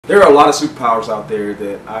There are a lot of superpowers out there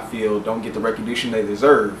that I feel don't get the recognition they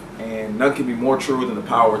deserve, and none can be more true than the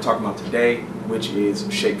power we're talking about today, which is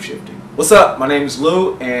shapeshifting. What's up? My name is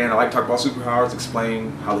Lou, and I like to talk about superpowers,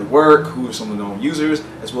 explain how they work, who are some of the known users,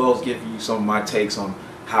 as well as give you some of my takes on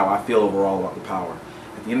how I feel overall about the power.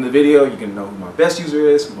 At the end of the video, you can know who my best user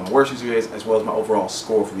is, who my worst user is, as well as my overall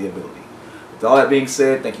score for the ability. With all that being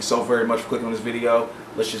said, thank you so very much for clicking on this video.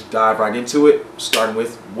 Let's just dive right into it, starting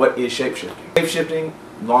with what is shapeshifting. Shapeshifting,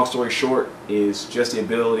 long story short, is just the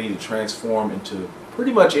ability to transform into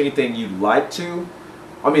pretty much anything you'd like to.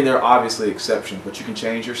 I mean, there are obviously exceptions, but you can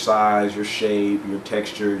change your size, your shape, your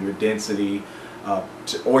texture, your density,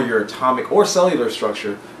 or your atomic or cellular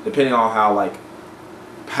structure, depending on how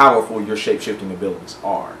powerful your shape-shifting abilities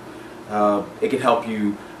are. It can help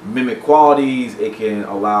you mimic qualities. It can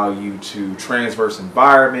allow you to transverse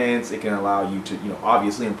environments. It can allow you to,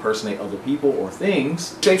 obviously impersonate other people or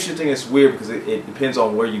things. Shape-shifting is weird because it depends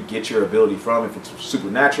on where you get your ability from. If it's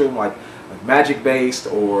supernatural, like magic-based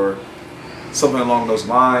or something along those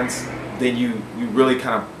lines, then you really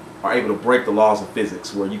kind of are able to break the laws of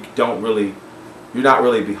physics, where you're not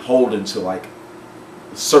really beholden to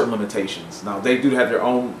certain limitations. Now they do have their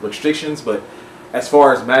own restrictions, but as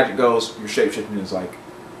far as magic goes, your shapeshifting is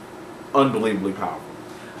unbelievably powerful.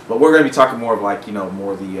 But we're going to be talking more of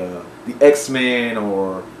more the Xmen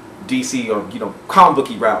or DC or comic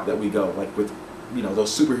booky route that we go, with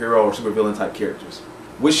those superhero or supervillain type characters.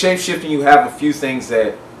 With shapeshifting, you have a few things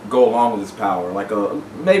that go along with this power,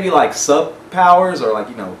 maybe sub powers or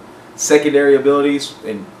secondary abilities,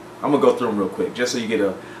 and I'm gonna go through them real quick just so you get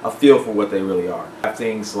a feel for what they really are. You have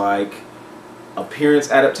things like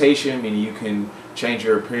appearance adaptation, meaning you can change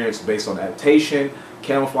your appearance based on adaptation.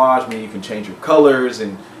 Camouflage, meaning you can change your colors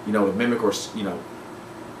and mimic or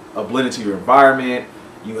blend into your environment.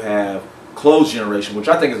 You have clothes generation, which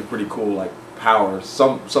I think is a pretty cool power.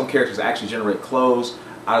 Some characters actually generate clothes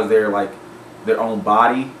out of their own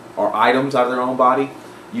body, or items out of their own body.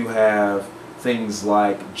 You have things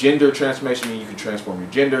like gender transformation, meaning you can transform your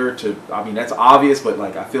gender to, that's obvious, but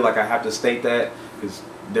I feel like I have to state that because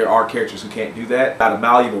there are characters who can't do that. Got a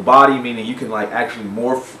malleable body, meaning you can actually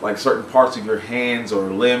morph certain parts of your hands or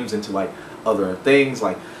limbs into other things.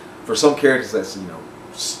 For some characters that's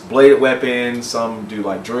bladed weapons, some do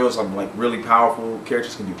drills. Some really powerful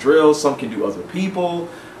characters can do drills, some can do other people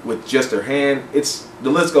with just their hand. The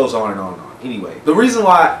list goes on and on and on. Anyway, the reason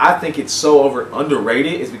why I think it's so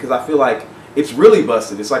underrated is because I feel like it's really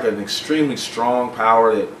busted. It's an extremely strong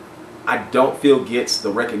power that I don't feel gets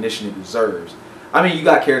the recognition it deserves. You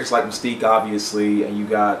got characters like Mystique, obviously, and you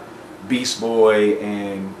got Beastboy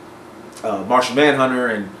and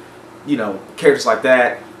MartianManhunter and characters like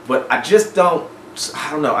that. But I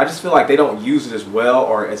don't know. I just feel like they don't use it as well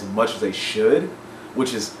or as much as they should,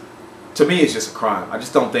 which is, to me, it's just a crime. I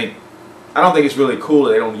don't think it's really cool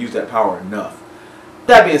that they don't use that power enough.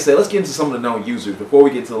 That being said, let's get into some of the known users before we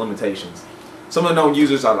get to the limitations. Some of the known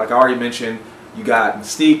users, like I already mentioned, you got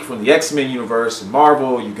Mystique from the Xmen universe in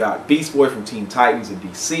Marvel. You got Beastboy from Teen Titans in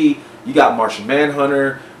DC. You got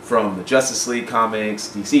Martian-Manhunter from the Justice League comics,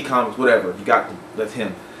 DC comics, whatever. That's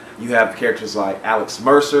him. You have characters like Alex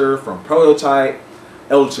Mercer from Prototype,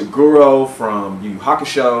 El Toguro from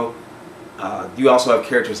Yuyuhakusho. You also have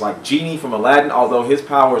characters like Genie from Aladdin, although his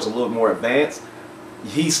power is a little more advanced.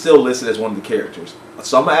 He's still listed as one of the characters.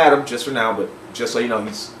 So I'm going to add him just for now, but just so you know,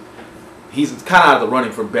 he's kind of out of the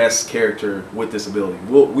running for best character with this ability.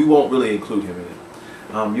 We won't really include him in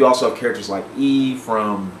it. You also have characters like Eve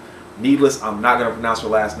from Needless. I'm not going to pronounce her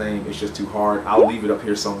last name. It's just too hard. I'll leave it up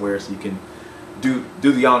here somewhere so you can do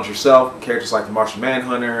the honors yourself. Characters like the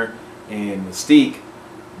Martian-Manhunter and Mystique,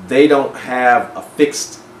 they don't have a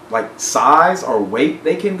fixed size or weight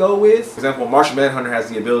they can go with. For example, Martian-Manhunter has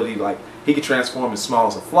the ability he can transform as small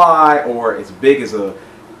as a fly or as big as a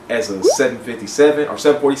 757 or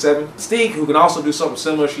 747. Mystique, who can also do something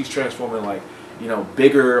similar, she's transforming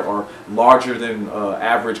bigger or larger than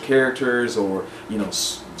average characters, or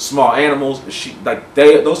small animals.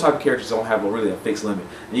 Those type of characters don't have really a fixed limit.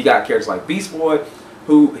 And you got characters like Beastboy,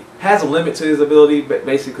 who has a limit to his ability, but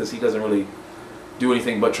basically because he doesn't really do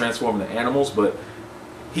anything but transform into animals. But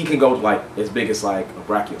he can go as big as a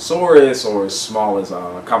brachiosaurus, or as small as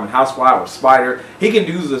a common housefly or a spider. He can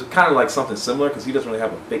do this kind of something similar because he doesn't really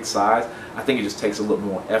have a fixed size. I think it just takes a little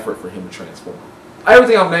more effort for him to transform.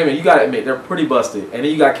 Everything I'm naming, you gotta admit, they're pretty busted. And then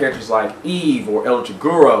you got characters like Eve or El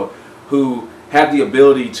Toguro, who have the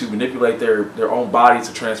ability to manipulate their own bodies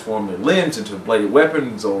to transform their limbs into bladed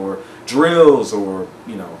weapons or drills, or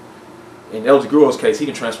in El Toguro's case, he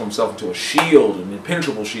can transform himself into a shield, an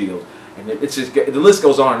impenetrable shield. And it's just, the list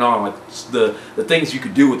goes on and on, like the things you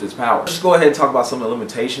could do with this power. Let's just go ahead and talk about some of the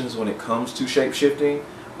limitations when it comes to shape-shifting.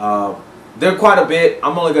 There are quite a bit.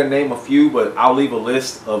 I'm only going to name a few, but I'll leave a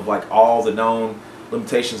list of like all the known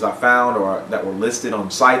limitations I found or that were listed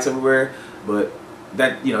on sites everywhere. But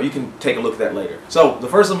that, you know, you can take a look at that later. So the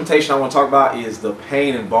first limitation I want to talk about is the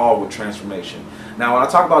pain involved with transformation. Now, when I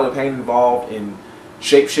talk about the pain involved in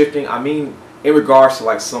shape-shifting, I mean in regards to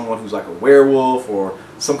like someone who's like a werewolf or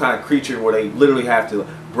some kind of creature where they literally have to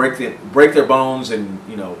break their bones and,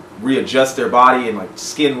 you know, readjust their body and like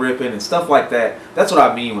skin ripping and stuff like that. That's what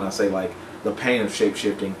I mean when I say like the pain of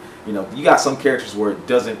shape-shifting. You know, you got some characters where it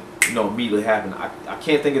doesn't, you know, immediately happen. I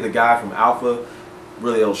can't think of the guy from Alpha.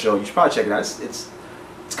 Really old show. You should probably check it out. It's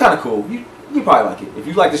kind of cool. You probably like it. If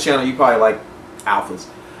you like this channel, you probably like Alphas.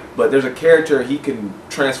 But there's a character, he can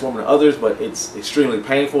transform into others, but it's extremely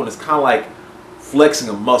painful, and it's kind of like flexing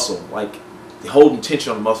a muscle, like holding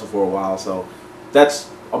tension on the muscle for a while. So that's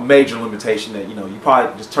a major limitation that, you know, you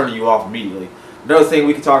probably just turning you off immediately. Another thing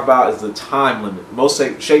we can talk about is the time limit. Most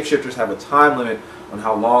shapeshifters have a time limit on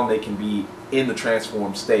how long they can be in the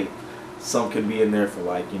transformed state. Some can be in there for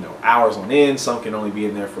like, you know, hours on end. Some can only be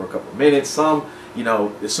in there for a couple of minutes. Some, you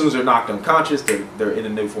know, as soon as they're knocked unconscious, they're in a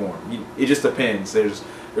new form. It just depends. There's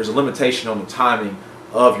a limitation on the timing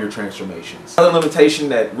of your transformations. Another limitation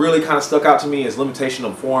that really kind of stuck out to me is limitation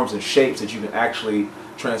of forms and shapes that you can actually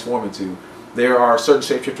transform into. There are certain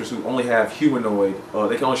shapeshifters who only have humanoid,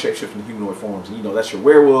 they can only shapeshift in humanoid forms. And, you know, that's your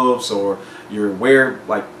werewolves or your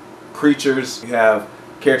like creatures. You have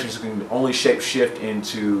characters who can only shapeshift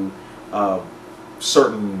into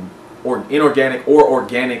certain inorganic or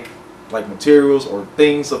organic like materials or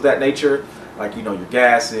things of that nature, like, you know, your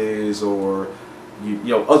gases or you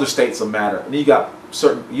know, other states of matter. And then you got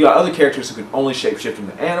other characters who can only shapeshift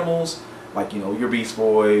into animals, like, you know, your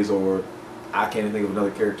Beastboys, or I can't even think of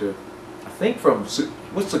another character. I think from,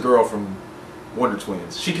 what's the girl from Wonder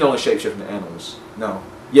Twins? She can only shapeshift into animals. No,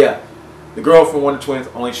 yeah, the girl from Wonder Twins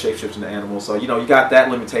only shapeshifts into animals. So, you know, you got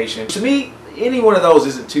that limitation. To me, any one of those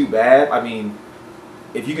isn't too bad. I mean,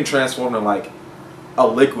 if you can transform into like a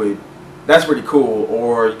liquid, that's pretty cool.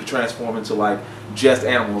 Or you can transform into like just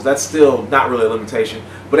animals. That's still not really a limitation,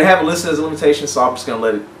 but they have it listed as a limitation, so I'm just gonna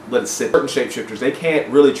let it sit. Certain shapeshifters, they can't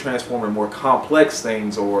really transform into more complex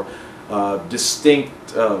things or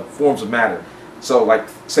distinct forms of matter. So, like,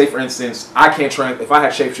 say for instance, if I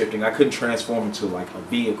had shapeshifting, I couldn't transform into like a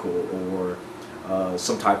vehicle or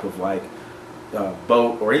some type of like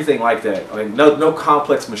boat or anything like that. I mean, no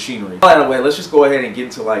complex machinery. All that away, let's just go ahead and get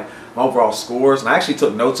into like my overall scores. And I actually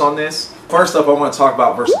took notes on this. First up, I want to talk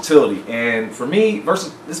about versatility. And for me,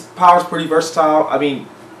 this power is pretty versatile. I mean,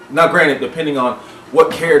 now granted, depending on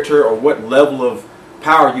what character or what level of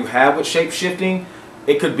power you have with shape-shifting,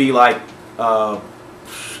 it could be like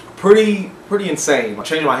pretty insane. Like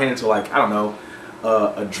changing my hand into like, I don't know,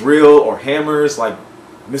 a drill or hammers, like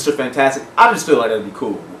Mr. Fantastic. I just feel like that'd be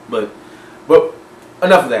cool. But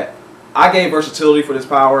enough of that. I gave versatility for this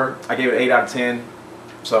power. I gave it 8 out of 10.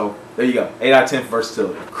 So there you go, 8 out of 10 for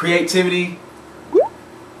versatility. Creativity,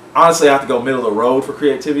 honestly, I have to go middle of the road for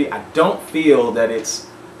creativity. I don't feel that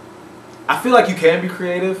I feel like you can be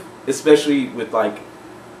creative, especially with like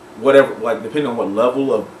whatever, like depending on what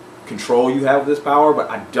level of control you have with this power. But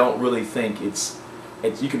I don't really think you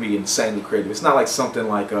can be insanely creative. It's not like something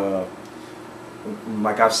like I've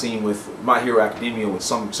seen with My Hero Academia with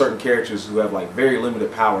some certain characters who have like very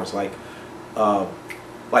limited powers, like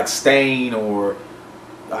Stain, or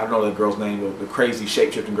I don't know that girl's name, the crazy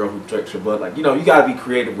shape-shifting girl who drinks your blood. Like, you know, you gotta be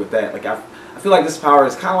creative with that. Like, I feel like this power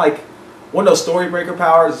is kind of like one of those story breaker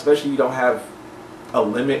powers, especially if you don't have a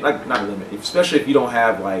limit, like not a limit, especially if you don't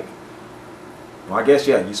have like, well, I guess,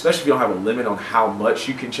 yeah, especially if you don't have a limit on how much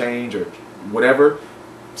you can change or whatever.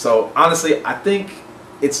 So honestly, I think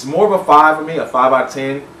it's more of a 5 for me, a 5 out of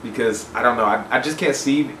 10, because I don't know, I just can't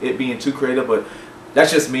see it being too creative, but that's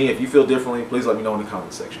just me. If you feel differently, please let me know in the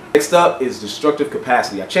comment section. Next up is destructive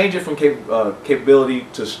capacity. I changed it from capability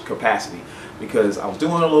to capacity because I was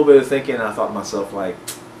doing a little bit of thinking and I thought to myself like,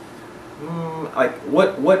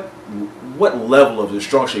 what level of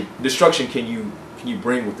destruction can you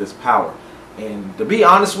bring with this power? And to be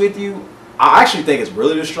honest with you, I actually think it's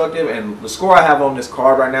really destructive, and the score I have on this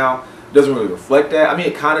card right now doesn't really reflect that. I mean,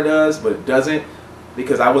 it kind of does, but it doesn't,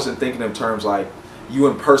 because I wasn't thinking in terms like you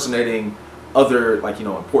impersonating other, like, you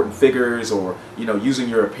know, important figures, or, you know, using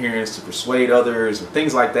your appearance to persuade others or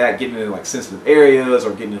things like that, getting into like sensitive areas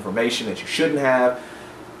or getting information that you shouldn't have.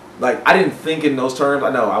 Like, I didn't think in those terms.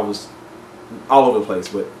 I know I was all over the place,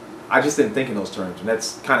 but I just didn't think in those terms, and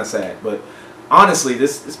that's kind of sad. But honestly,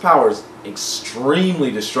 this power is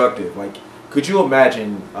extremely destructive. Like, Could you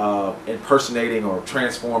imagine impersonating or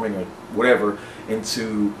transforming or whatever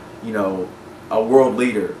into, you know, a world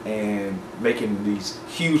leader and making these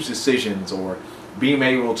huge decisions, or being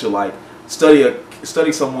able to like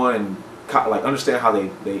study someone and like understand how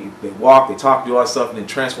they walk, they talk, do all that stuff, and then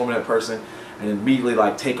transform that person and immediately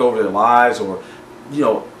like take over their lives, or, you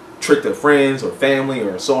know, trick their friends or family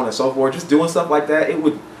or so on and so forth. Just doing stuff like that,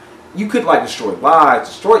 you could like destroy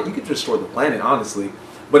lives, you could destroy the planet, honestly,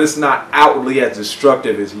 but it's not outwardly as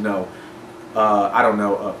destructive as, you know, I don't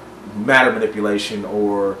know, matter manipulation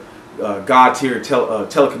or God tier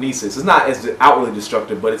telekinesis. It's not as outwardly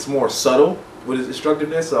destructive, but it's more subtle with its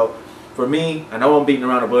destructiveness. So for me, I know I'm beating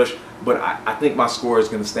around the bush, but I think my score is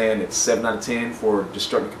going to stand at 7 out of 10 for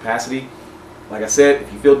destructive capacity. Like I said,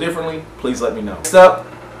 if you feel differently, please let me know. Next up,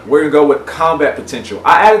 we're going to go with combat potential.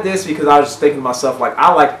 I added this because I was just thinking to myself, like,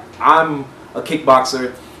 I'm a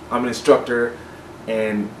kickboxer, I'm an instructor,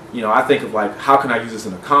 and, you know, I think of like, how can I use this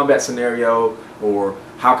in a combat scenario, or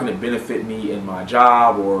how can it benefit me in my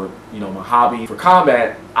job, or, you know, my hobby. For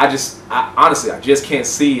combat, honestly, I just can't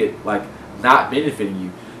see it like not benefiting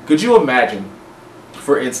you. Could you imagine,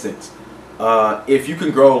 for instance, if you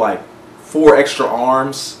can grow like 4 extra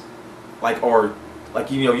arms, like, or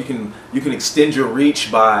like, you know, you can extend your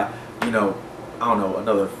reach by, you know, I don't know,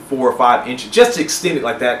 another 4 or 5 inches, just to extend it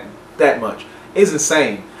like that much. It's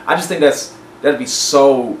insane. I just think that'd be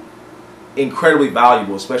so incredibly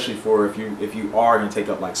valuable, especially for if you are going to take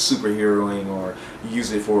up like superheroing, or you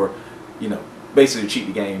use it for, you know, basically cheat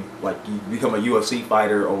the game, like you become a UFC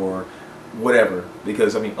fighter or whatever.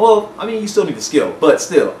 Because I mean you still need the skill, but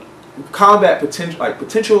still, combat potential, like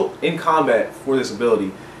potential in combat for this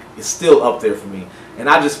ability is still up there for me. And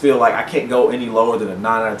I just feel like I can't go any lower than a 9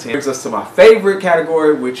 out of 10. Brings us to my favorite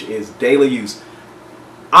category, which is daily use.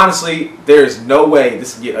 Honestly, there is no way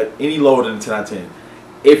this can get any lower than a 10 out of 10.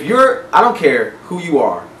 If you're, I don't care who you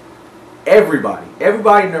are, everybody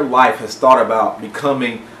in their life has thought about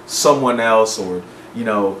becoming someone else, or, you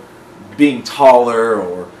know, being taller,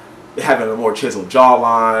 or having a more chiseled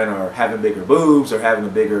jawline, or having bigger boobs, or having a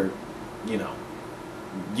bigger, you know,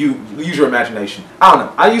 you use your imagination. I don't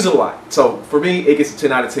know. I use it a lot. So for me, it gets a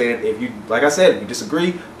 10 out of 10. If you, like I said, if you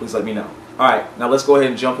disagree, please let me know. Alright, now let's go ahead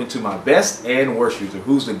and jump into my best and worst user.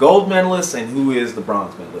 Who's the gold medalist and who is the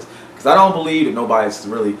bronze medalist? Because I don't believe that nobody's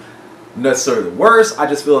really necessarily worse. I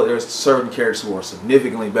just feel that there's certain characters who are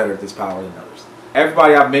significantly better at this power than others.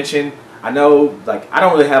 Everybody I've mentioned, I know, like, I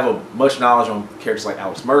don't really have much knowledge on characters like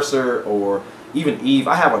Alex Mercer or even Eve.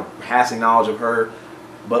 I have a passing knowledge of her,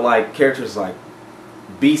 but like characters like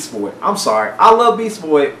Beastboy, I'm sorry, I love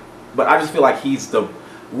Beastboy, but I just feel like he's the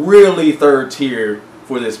really third tier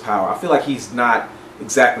for this power. I feel like he's not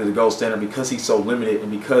exactly the gold standard because he's so limited,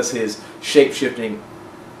 and because his shape-shifting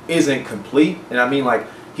isn't complete. And I mean, like,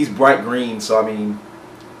 he's bright green, so I mean,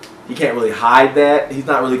 he can't really hide that. He's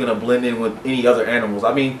not really going to blend in with any other animals.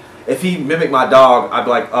 I mean, if he mimicked my dog, I'd be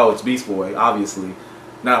like, oh, it's Beastboy, obviously.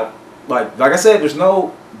 Now, like I said, there's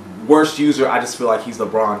no worst user. I just feel like he's the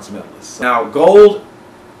bronze medalist. Now, gold,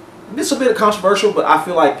 this is a bit controversial, but I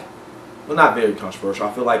feel like, well, not very controversial.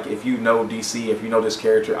 I feel like if you know DC, if you know this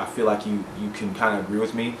character, I feel like you can kind of agree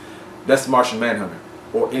with me. That's MartianManhunter,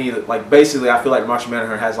 or any of the, like, basically I feel like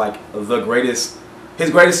MartianManhunter has like the greatest,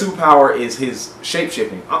 his greatest superpower is his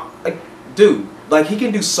shape-shifting. Like, dude, like, he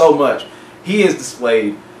can do so much. He has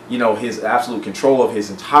displayed, you know, his absolute control of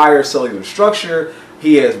his entire cellular structure.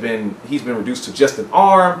 He's been reduced to just an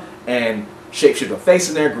arm and shapeshifted a face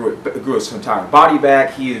in there, grew his entire body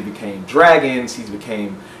back. He became dragons. He's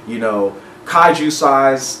became, you know, kaiju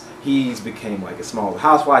size. He's became like a small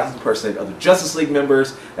housewife. He's impersonated other Justice League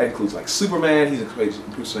members. That includes like Superman. He's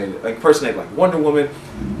impersonated like Wonder Woman.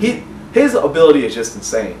 His ability is just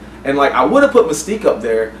insane. And like, I would have put Mystique up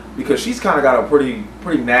there because she's kind of got a pretty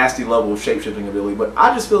nasty level of shapeshifting ability. But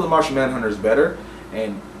I just feel the MartianManhunter is better,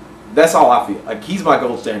 and that's all I feel. Like, he's my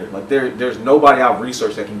gold standard. Like, there's nobody I've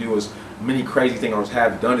researched that can do as many crazy things, or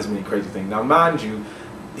have done as many crazy things. Now, mind you,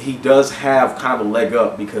 he does have kind of a leg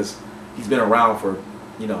up because he's been around for,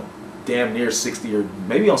 you know, damn near 60 or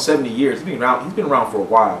maybe on 70 years. He's been around for a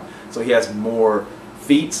while, so he has more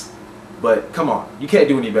feats. But come on, you can't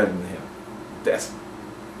do any better than him.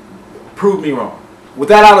 Prove me wrong. With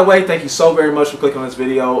that out of the way, thank you so very much for clicking on this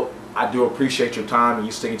video. I do appreciate your time and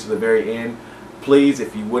you sticking to the very end. Please,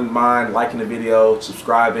 if you wouldn't mind liking the video,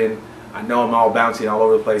 subscribing. I know I'm all bouncy and all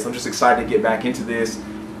over the place. I'm just excited to get back into this.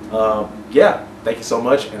 Yeah, thank you so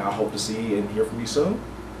much, and I hope to see and hear from you soon.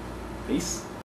 Peace.